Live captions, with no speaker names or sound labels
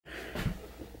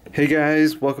Hey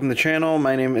guys, welcome to the channel.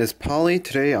 My name is Polly.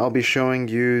 Today I'll be showing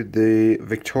you the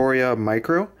Victoria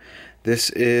Micro. This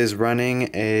is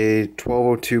running a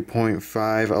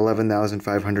 1202.5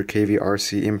 11,500 kV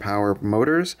RCINPOWER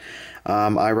motors.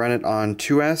 I run it on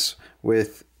 2S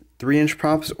with 3-inch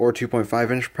props or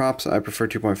 2.5-inch props. I prefer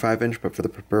 2.5-inch, but for the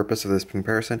purpose of this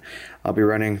comparison, I'll be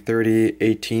running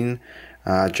 3018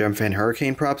 Gemfan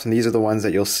Hurricane props, and these are the ones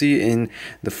that you'll see in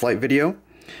the flight video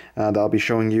that I'll be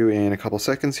showing you in a couple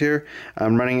seconds here.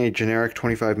 I'm running a generic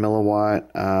 25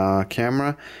 milliwatt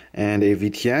camera and a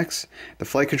VTX. The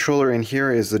flight controller in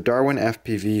here is the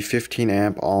DarwinFPV 15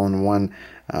 amp all-in-one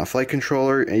flight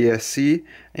controller ESC,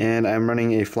 and I'm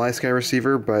running a FlySky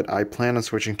receiver, but I plan on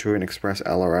switching to an Express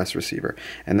LRS receiver,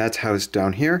 and that's housed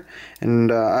down here.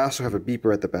 And I also have a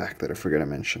beeper at the back that I forgot to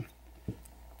mention.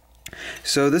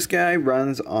 So this guy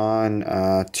runs on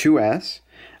 2S.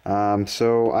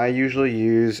 So I usually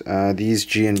use these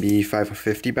G&B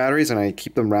 550 batteries, and I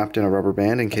keep them wrapped in a rubber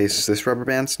band in case this rubber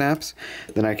band snaps.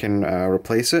 Then I can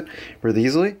replace it really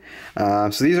easily.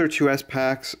 So these are 2S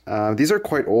packs. These are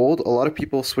quite old. A lot of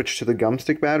people switch to the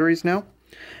gumstick batteries now,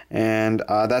 and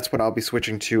that's what I'll be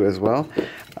switching to as well.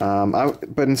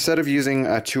 But instead of using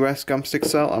a 2S gumstick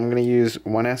cell, I'm going to use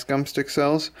 1S gumstick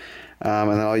cells.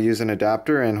 And then I'll use an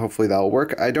adapter, and hopefully that'll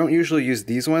work. I don't usually use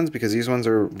these ones because these ones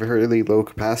are really low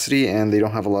capacity and they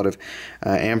don't have a lot of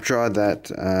amp draw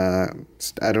that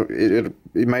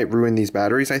it might ruin these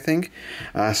batteries, I think.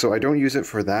 So I don't use it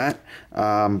for that.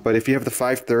 But if you have the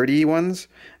 530 ones,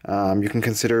 you can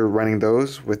consider running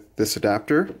those with this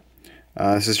adapter.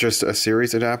 This is just a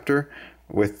series adapter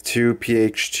with two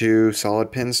PH2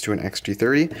 solid pins to an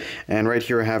XT30, and right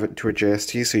here I have it to a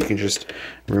JST, so you can just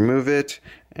remove it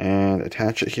and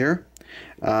attach it here.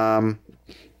 Let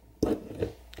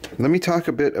me talk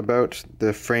a bit about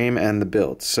the frame and the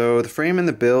build. So the frame and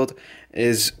the build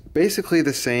is basically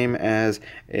the same as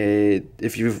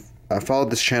if you've followed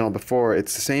this channel before,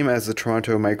 it's the same as the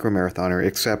Toronto Micro Marathoner,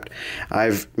 except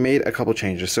I've made a couple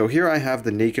changes. So here I have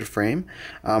the naked frame.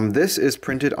 This is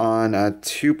printed on a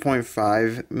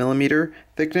 2.5 millimeter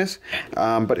thickness,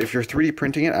 but if you're 3D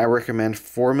printing it, I recommend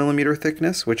 4 millimeter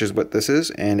thickness, which is what this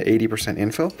is, and 80%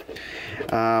 infill.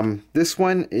 This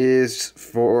one is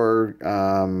for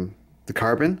the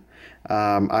carbon.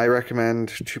 I recommend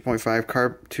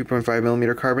 2.5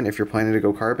 millimeter carbon if you're planning to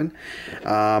go carbon.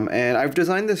 And I've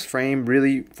designed this frame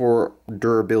really for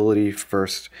durability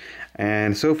first,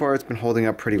 and so far it's been holding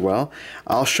up pretty well.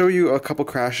 I'll show you a couple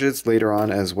crashes later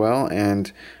on as well,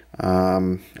 and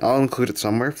I'll include it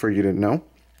somewhere for you to know.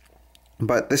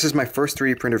 But this is my first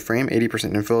 3D printed frame,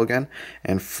 80% infill again,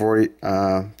 and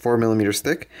 4 millimeters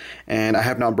thick, and I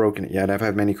have not broken it yet. I've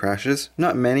had many crashes,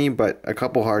 not many, but a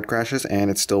couple hard crashes, and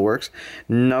it still works.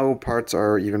 No parts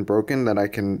are even broken that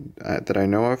I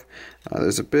know of.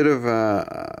 There's a bit of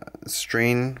a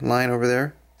strain line over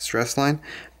there, stress line,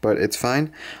 but it's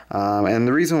fine. And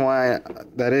the reason why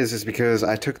that is because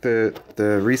I took the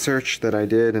research that I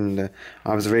did and the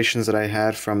observations that I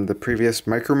had from the previous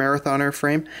Micro Marathoner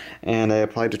frame, and I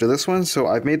applied it to this one. So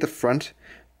I've made the front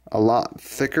a lot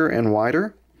thicker and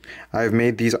wider. I've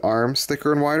made these arms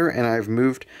thicker and wider, and I've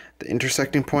moved the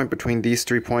intersecting point between these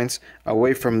 3 points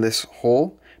away from this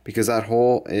hole, because that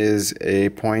hole is a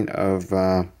point of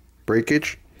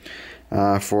breakage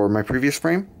for my previous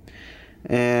frame.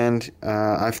 And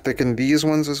I've thickened these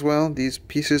ones as well, these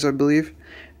pieces I believe,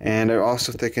 and I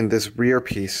also thickened this rear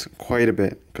piece quite a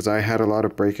bit because I had a lot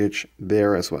of breakage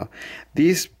there as well.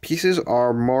 These pieces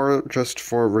are more just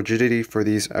for rigidity for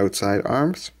these outside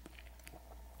arms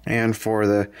and for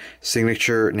the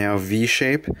signature now V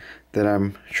shape that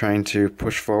I'm trying to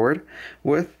push forward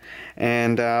with.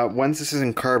 And once this is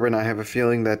in carbon, I have a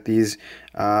feeling that these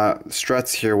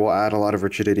struts here will add a lot of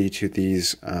rigidity to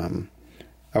these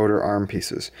outer arm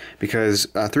pieces, because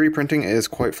 3D printing is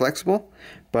quite flexible,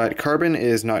 but carbon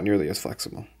is not nearly as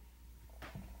flexible.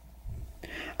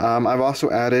 I've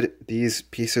also added these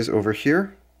pieces over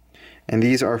here, and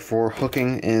these are for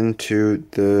hooking into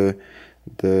the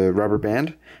rubber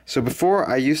band. So before,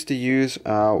 I used to use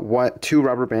 2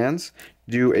 rubber bands,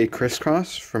 do a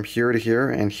crisscross from here to here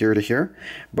and here to here,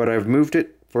 but I've moved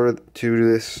it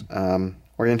to this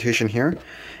orientation here,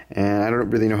 and I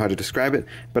don't really know how to describe it,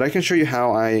 but I can show you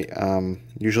how I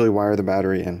usually wire the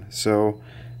battery in. So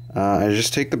I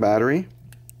just take the battery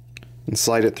and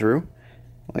slide it through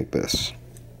like this.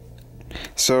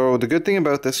 So the good thing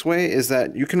about this way is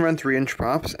that you can run 3-inch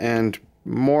props, and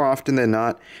more often than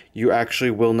not, you actually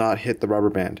will not hit the rubber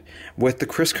band. With the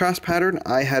crisscross pattern,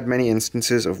 I had many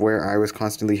instances of where I was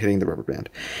constantly hitting the rubber band.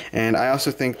 And I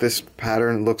also think this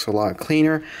pattern looks a lot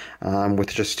cleaner with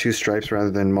just 2 stripes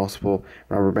rather than multiple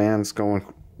rubber bands going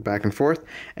back and forth.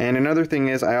 And another thing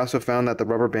is I also found that the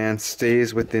rubber band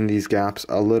stays within these gaps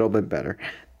a little bit better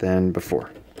than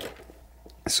before.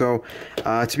 So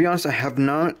to be honest, I have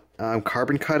not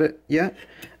carbon cut it yet.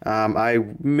 I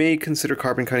may consider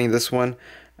carbon cutting this one.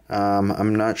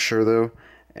 I'm not sure though.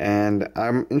 And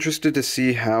I'm interested to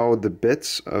see how the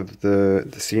bits of the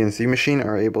CNC machine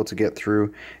are able to get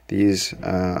through these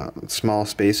small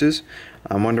spaces.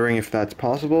 I'm wondering if that's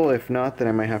possible. If not, then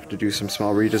I might have to do some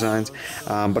small redesigns.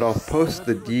 But I'll post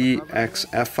the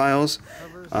DXF files.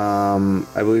 I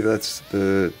believe that's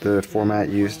the format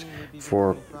used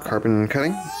for carbon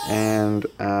cutting. And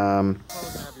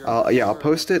I'll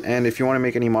post it. And if you want to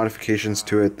make any modifications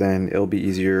to it, then it'll be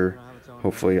easier.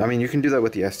 Hopefully. I mean, you can do that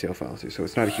with the STL file too, so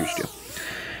it's not a huge deal.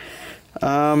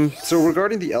 So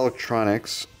regarding the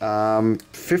electronics,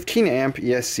 15 amp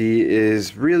ESC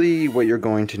is really what you're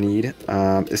going to need,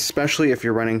 especially if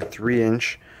you're running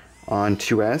 3-inch on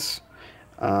 2S.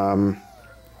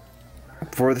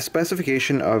 For the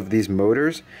specification of these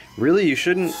motors, really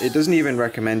it doesn't even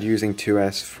recommend using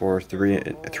 2S for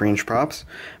 3-inch props,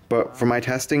 but for my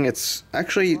testing it's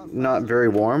actually not very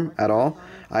warm at all.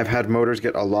 I've had motors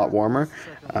get a lot warmer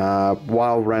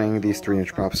while running these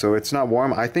 3-inch props, so it's not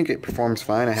warm. I think it performs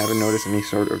fine. I haven't noticed any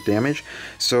sort of damage.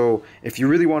 So if you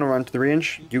really want to run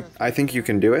 3-inch, I think you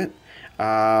can do it.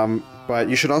 But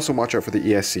you should also watch out for the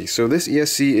ESC. So this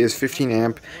ESC is 15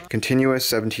 amp continuous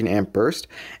 17 amp burst,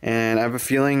 and I have a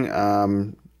feeling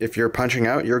if you're punching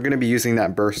out, you're going to be using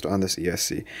that burst on this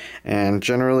ESC. And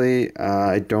generally,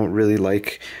 I don't really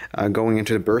like going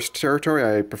into the burst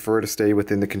territory. I prefer to stay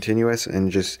within the continuous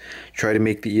and just try to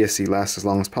make the ESC last as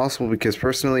long as possible, because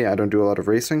personally, I don't do a lot of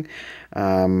racing.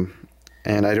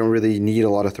 And I don't really need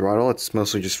a lot of throttle. It's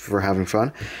mostly just for having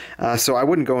fun. So I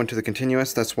wouldn't go into the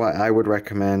continuous. That's why I would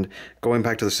recommend going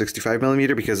back to the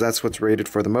 65mm, because that's what's rated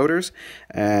for the motors.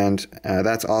 And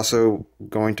that's also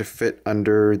going to fit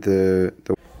under the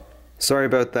Sorry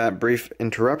about that brief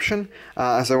interruption.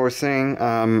 As I was saying,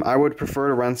 I would prefer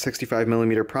to run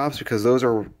 65mm props, because those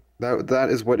are that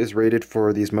is what is rated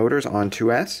for these motors on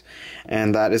 2S,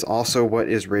 and that is also what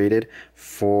is rated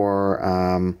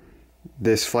for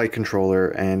this flight controller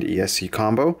and ESC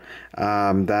combo.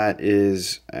 That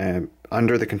is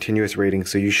under the continuous rating,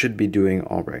 so you should be doing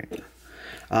all right.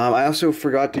 I also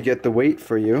forgot to get the weight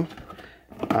for you.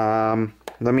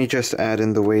 Let me just add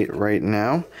in the weight right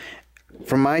now.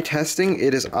 From my testing,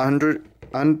 it is under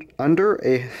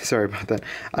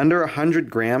 100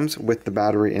 grams with the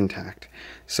battery intact.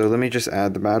 So let me just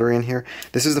add the battery in here.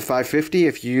 This is the 550.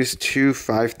 If you use two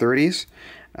 530s,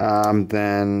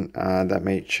 then that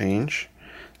may change.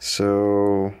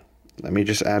 So let me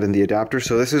just add in the adapter.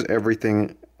 So this is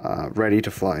everything ready to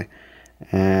fly,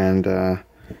 and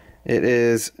it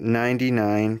is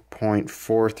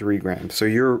 99.43 grams. So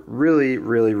you're really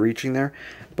reaching there,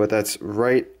 but that's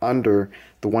right under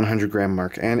the 100 gram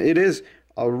mark, and it is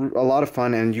a lot of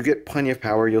fun, and you get plenty of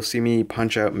power. You'll see me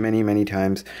punch out many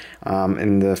times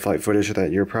in the flight footage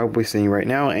that you're probably seeing right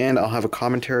now, and I'll have a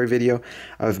commentary video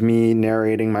of me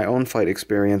narrating my own flight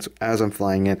experience as I'm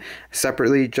flying it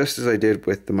separately, just as I did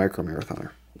with the micro marathoner.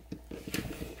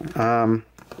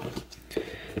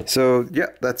 So yeah,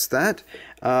 that's that.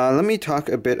 Let me talk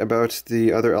a bit about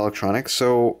the other electronics.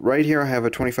 So right here I have a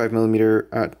 25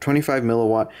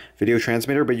 milliwatt video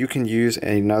transmitter, but you can use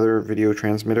another video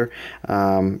transmitter.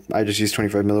 I just use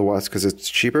 25 milliwatts because it's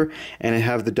cheaper, and I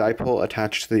have the dipole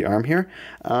attached to the arm here.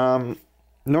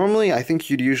 Normally I think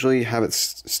you'd usually have it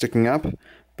sticking up,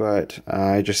 but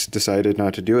I just decided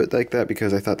not to do it like that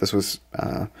because I thought this was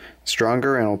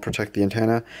stronger, and it'll protect the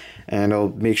antenna, and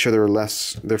it'll make sure there are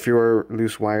fewer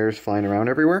loose wires flying around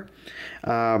everywhere.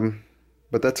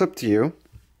 But that's up to you.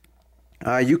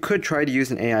 You could try to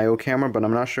use an AIO camera, but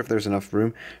I'm not sure if there's enough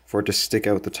room for it to stick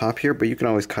out the top here, but you can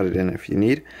always cut it in if you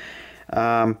need.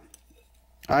 I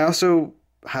also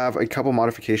have a couple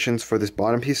modifications for this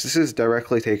bottom piece. This is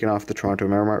directly taken off the Toronto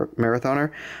Marathoner,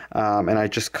 and I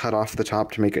just cut off the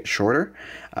top to make it shorter.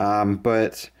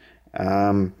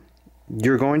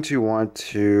 You're going to want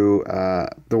to,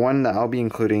 the one that I'll be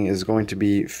including is going to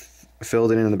be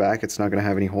filled in the back. It's not going to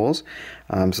have any holes,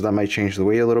 so that might change the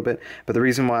weight a little bit. But the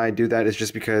reason why I do that is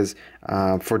just because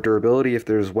for durability, if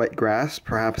there's wet grass,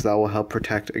 perhaps that will help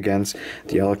protect against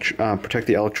the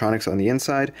electronics on the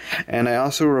inside. And I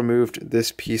also removed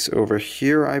this piece over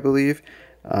here, I believe,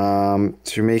 to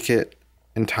make it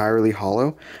entirely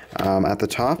hollow at the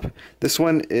top. This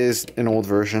one is an old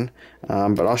version,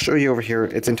 but I'll show you over here.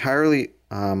 It's entirely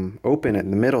open in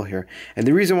the middle here. And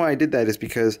the reason why I did that is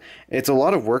because it's a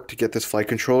lot of work to get this flight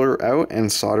controller out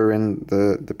and solder in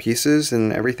the pieces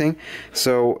and everything.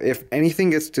 So if anything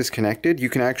gets disconnected, you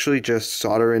can actually just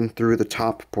solder in through the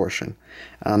top portion.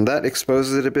 That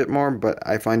exposes it a bit more, but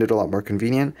I find it a lot more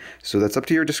convenient. So that's up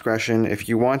to your discretion. If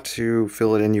you want to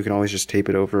fill it in, you can always just tape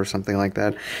it over or something like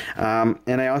that.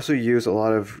 And I also use a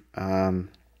lot of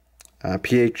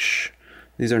pH.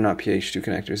 These are not pH2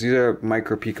 connectors. These are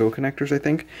micro pico connectors, I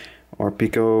think, or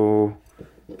pico.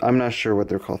 I'm not sure what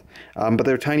they're called, but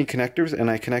they're tiny connectors,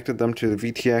 and I connected them to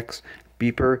the VTX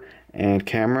beeper and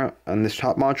camera on this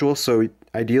top module. So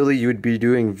ideally, you would be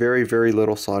doing very, very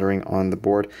little soldering on the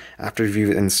board after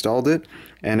you've installed it.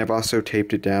 And I've also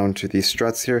taped it down to these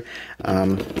struts here.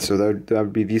 So that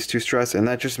would be these two struts, and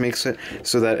that just makes it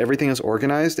so that everything is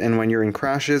organized, and when you're in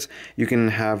crashes, you can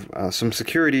have some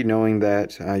security knowing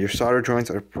that your solder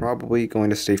joints are probably going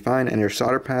to stay fine, and your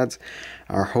solder pads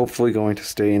are hopefully going to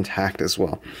stay intact as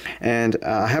well. And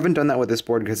I haven't done that with this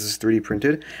board because it's 3D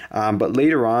printed, but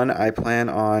later on I plan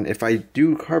on, if I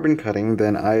do carbon cutting,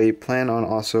 then I plan on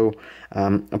also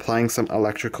applying some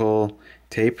electrical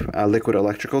tape, liquid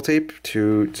electrical tape,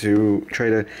 to try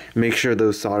to make sure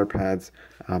those solder pads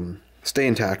stay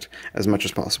intact as much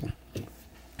as possible.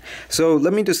 So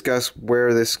let me discuss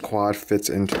where this quad fits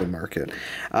into the market.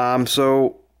 One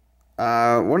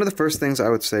of the first things I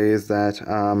would say is that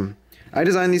I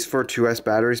designed these for 2S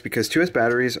batteries, because 2S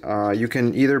batteries, you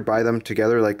can either buy them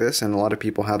together like this, and a lot of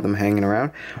people have them hanging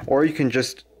around, or you can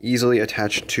just easily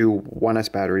attach two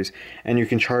 1S batteries, and you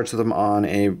can charge them on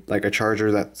a charger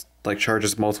that's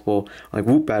charges multiple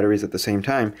Whoop batteries at the same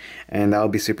time, and that'll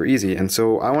be super easy. And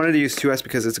so I wanted to use 2S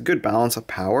because it's a good balance of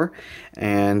power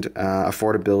and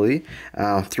affordability.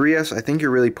 3S, I think you're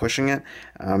really pushing it.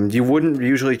 You wouldn't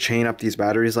usually chain up these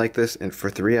batteries like this for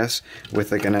 3S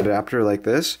with an adapter like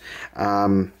this.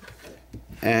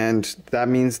 And that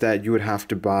means that you would have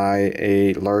to buy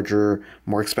a larger,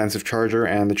 more expensive charger,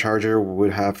 and the charger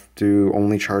would have to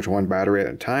only charge one battery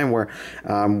at a time, where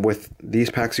with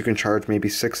these packs you can charge maybe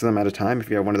 6 of them at a time if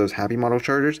you have one of those Happy model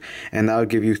chargers, and that would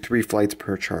give you 3 flights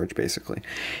per charge basically.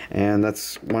 And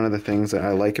that's one of the things that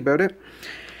I like about it.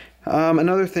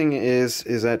 Another thing is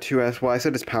that 2S, well, I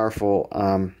said it's powerful,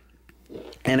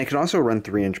 and it can also run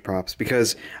 3-inch props,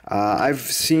 because I've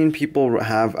seen people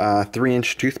have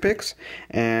 3-inch toothpicks,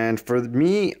 and for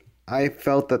me, I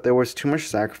felt that there was too much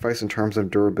sacrifice in terms of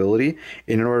durability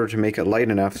in order to make it light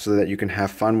enough so that you can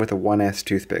have fun with a 1S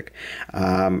toothpick.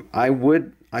 I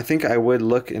think I would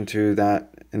look into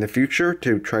that in the future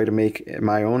to try to make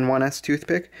my own 1S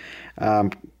toothpick,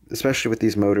 especially with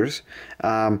these motors.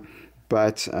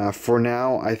 But for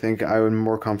now, I think I'm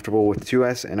more comfortable with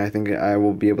 2S, and I think I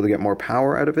will be able to get more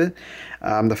power out of it.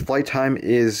 The flight time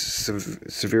is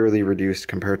severely reduced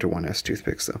compared to 1S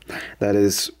toothpicks, though. That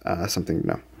is something to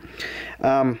know.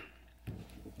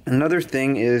 Another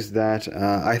thing is that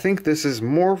I think this is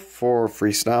more for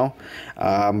freestyle,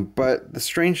 but the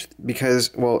strange,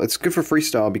 because, well, it's good for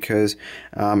freestyle because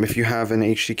if you have an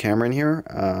HD camera in here,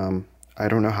 I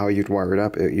don't know how you'd wire it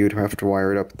up. You'd have to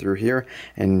wire it up through here,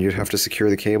 and you'd have to secure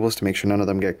the cables to make sure none of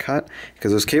them get cut,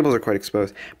 because those cables are quite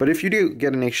exposed. But if you do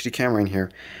get an HD camera in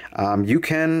here, you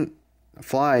can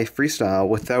fly freestyle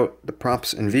without the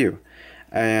props in view.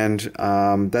 And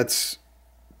that's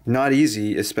not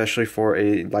easy, especially for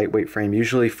a lightweight frame.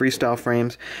 Usually freestyle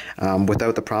frames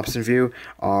without the props in view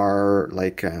are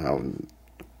like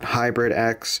Hybrid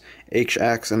X,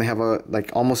 HX, and they have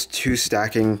almost 2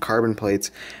 stacking carbon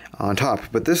plates on top.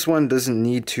 But this one doesn't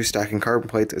need 2 stacking carbon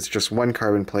plates, it's just 1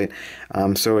 carbon plate.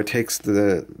 So it takes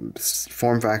the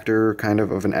form factor kind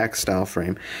of an X style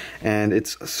frame, and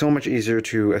it's so much easier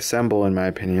to assemble, in my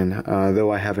opinion,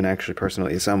 though I haven't actually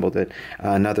personally assembled it,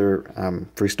 another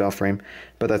freestyle frame,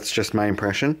 but that's just my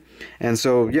impression. And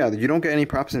so yeah, you don't get any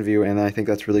props in view, and I think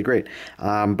that's really great.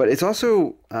 But it's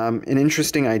also an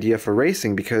interesting idea for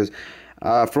racing, because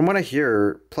from what I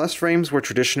hear, plus frames were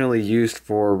traditionally used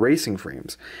for racing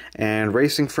frames, and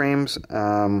racing frames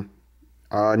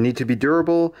need to be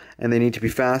durable, and they need to be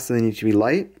fast, and they need to be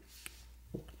light.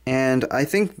 And I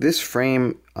think this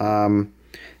frame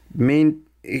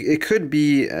it could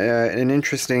be an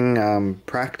interesting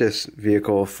practice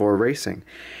vehicle for racing.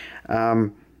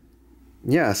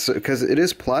 Yes, because it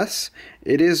is plus,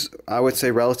 it is, I would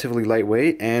say, relatively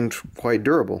lightweight and quite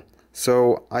durable.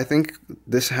 So I think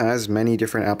this has many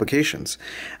different applications.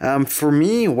 For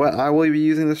me, what I will be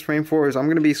using this frame for is I'm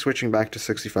going to be switching back to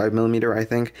 65mm, I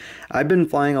think. I've been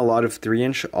flying a lot of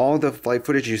 3-inch. All the flight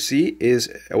footage you see is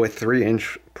with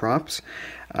 3-inch props.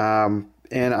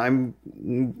 and I'm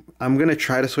gonna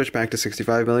try to switch back to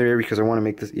 65mm because I want to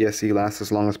make this ESC last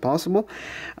as long as possible.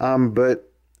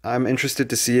 But I'm interested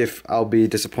to see if I'll be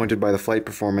disappointed by the flight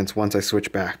performance once I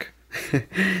switch back.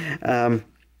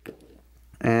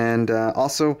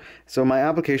 Also, so my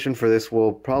application for this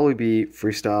will probably be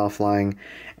freestyle flying,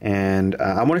 and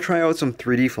I want to try out some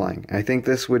 3D flying. I think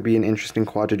this would be an interesting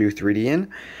quad to do 3D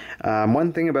in.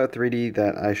 One thing about 3D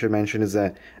that I should mention is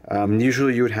that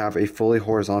usually you would have a fully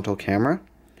horizontal camera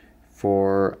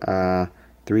for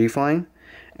 3D flying,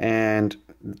 and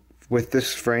with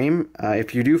this frame,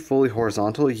 if you do fully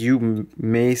horizontal, you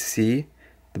may see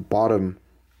the bottom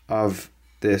of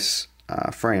this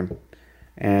frame.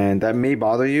 And that may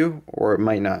bother you, or it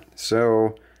might not.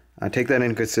 So take that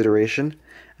into consideration.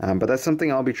 But that's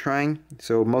something I'll be trying.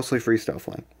 So mostly freestyle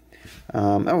flying.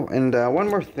 One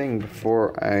more thing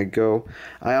before I go.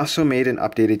 I also made an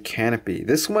updated Canopy.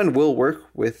 This one will work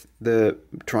with the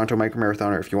Toronto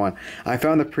Micromarathoner if you want. I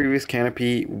found the previous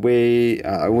Canopy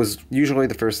it was usually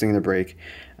the first thing to break.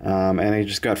 And it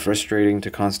just got frustrating to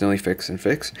constantly fix and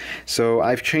fix. So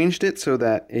I've changed it so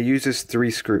that it uses 3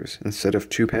 screws instead of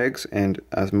 2 pegs and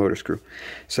a motor screw.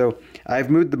 So I've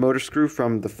moved the motor screw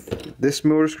from this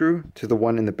motor screw to the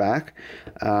one in the back,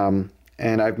 and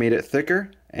I've made it thicker,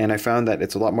 and I found that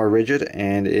it's a lot more rigid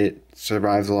and it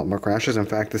survives a lot more crashes. In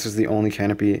fact, this is the only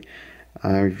Canopy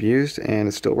I've used and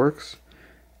it still works.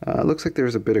 It looks like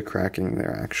there's a bit of cracking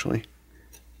there actually,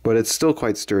 but it's still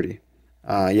quite sturdy.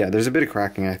 Yeah, there's a bit of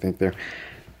cracking, I think, there,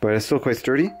 but it's still quite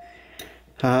sturdy.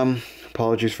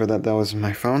 Apologies for that. That was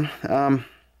my phone.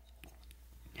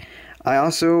 I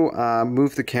also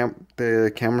moved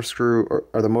the camera screw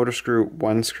or the motor screw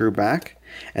 1 screw back,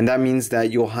 and that means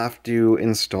that you'll have to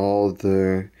install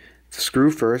the screw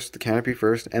first, the Canopy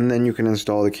first, and then you can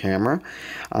install the camera.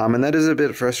 And that is a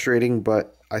bit frustrating,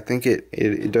 but I think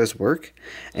it does work.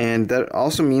 And that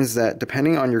also means that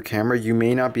depending on your camera, you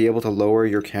may not be able to lower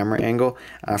your camera angle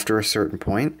after a certain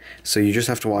point. So you just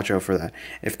have to watch out for that.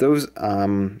 If those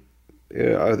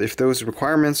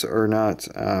requirements are not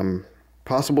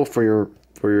possible for your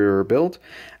build,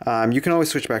 you can always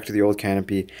switch back to the old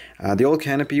Canopy. The old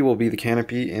Canopy will be the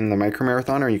Canopy in the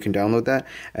Micromarathoner. You can download that,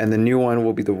 and the new one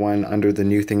will be the one under the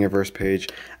new Thingiverse page,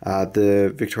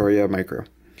 the Victoria Micro.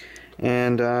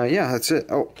 And yeah, that's it.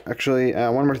 Oh, actually,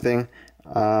 one more thing.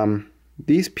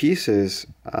 These pieces,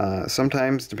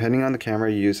 sometimes, depending on the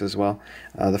camera you use as well,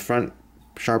 the front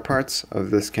sharp parts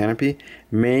of this Canopy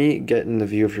may get in the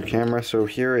view of your camera. So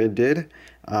here it did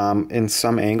in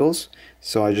some angles.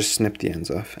 So I just snipped the ends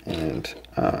off, and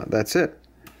that's it.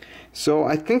 So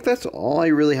I think that's all I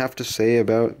really have to say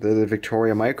about the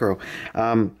Victoria Micro.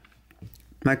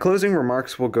 My closing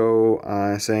remarks will go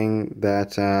saying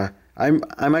that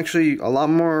I'm actually a lot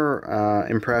more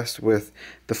impressed with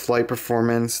the flight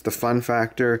performance, the fun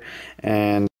factor,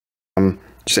 and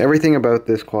just everything about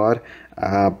this quad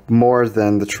more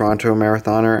than the Toronto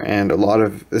Marathoner. And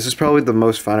this is probably the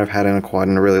most fun I've had in a quad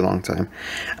in a really long time.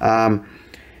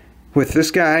 With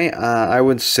this guy, I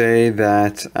would say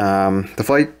that the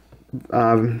flight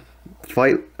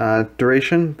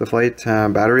duration, the flight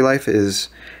battery life is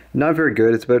not very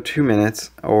good. It's about 2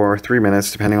 minutes or 3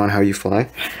 minutes depending on how you fly.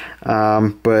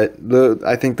 But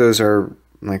I think those 2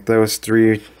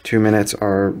 minutes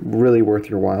are really worth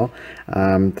your while.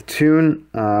 The tune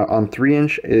on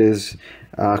 3-inch is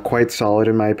quite solid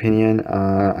in my opinion.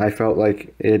 I felt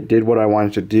like it did what I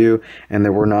wanted to do, and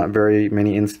there were not very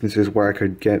many instances where I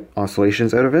could get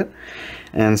oscillations out of it.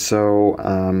 And so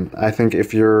I think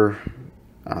if you're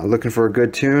looking for a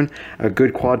good tune, a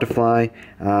good quad to fly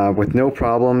with no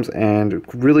problems and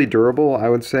really durable, I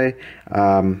would say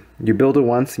you build it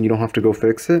once and you don't have to go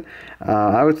fix it.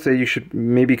 I would say you should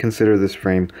maybe consider this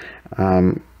frame.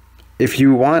 If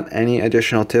you want any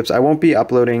additional tips, I won't be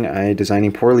uploading a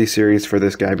Designing Poorly series for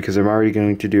this guy because I'm already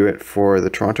going to do it for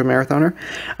the Toronto Marathoner.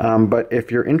 But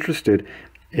if you're interested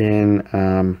in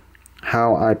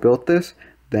how I built this,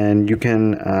 then you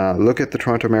can look at the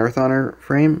Toronto Marathoner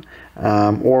frame,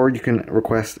 or you can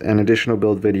request an additional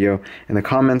build video in the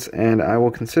comments, and I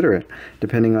will consider it,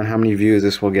 depending on how many views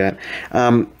this will get.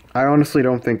 I honestly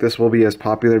don't think this will be as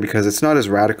popular because it's not as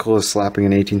radical as slapping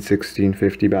an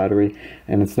 181650 battery,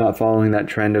 and it's not following that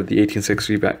trend of the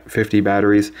 186050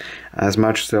 batteries as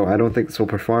much, so I don't think this will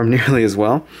perform nearly as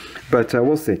well, but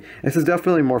we'll see. This is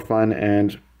definitely more fun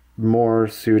and more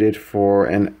suited for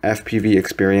an FPV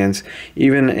experience,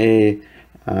 even a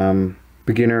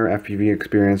beginner FPV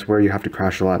experience where you have to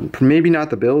crash a lot. Maybe not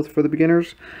the build for the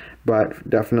beginners, but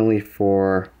definitely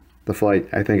for the flight.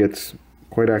 I think it's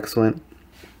quite excellent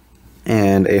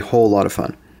and a whole lot of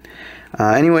fun.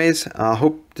 Anyways, I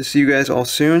hope to see you guys all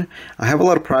soon. I have a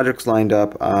lot of projects lined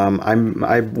up.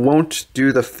 I won't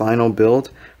do the final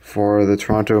build for the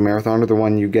Toronto Marathon, or the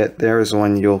one you get there is the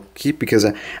one you'll keep, because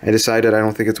I decided I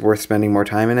don't think it's worth spending more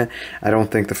time in it. I don't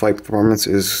think the flight performance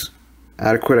is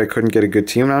adequate. I couldn't get a good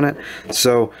tune on it.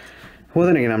 So, well,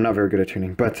 then again, I'm not very good at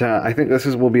tuning, but I think this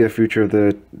will be the future of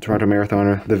the Toronto Marathon,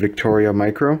 or the Victoria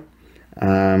Micro.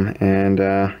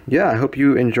 Yeah, I hope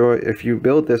you enjoy. If you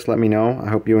build this, let me know. I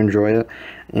hope you enjoy it,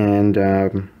 and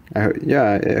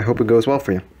yeah, I hope it goes well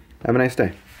for you. Have a nice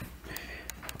day.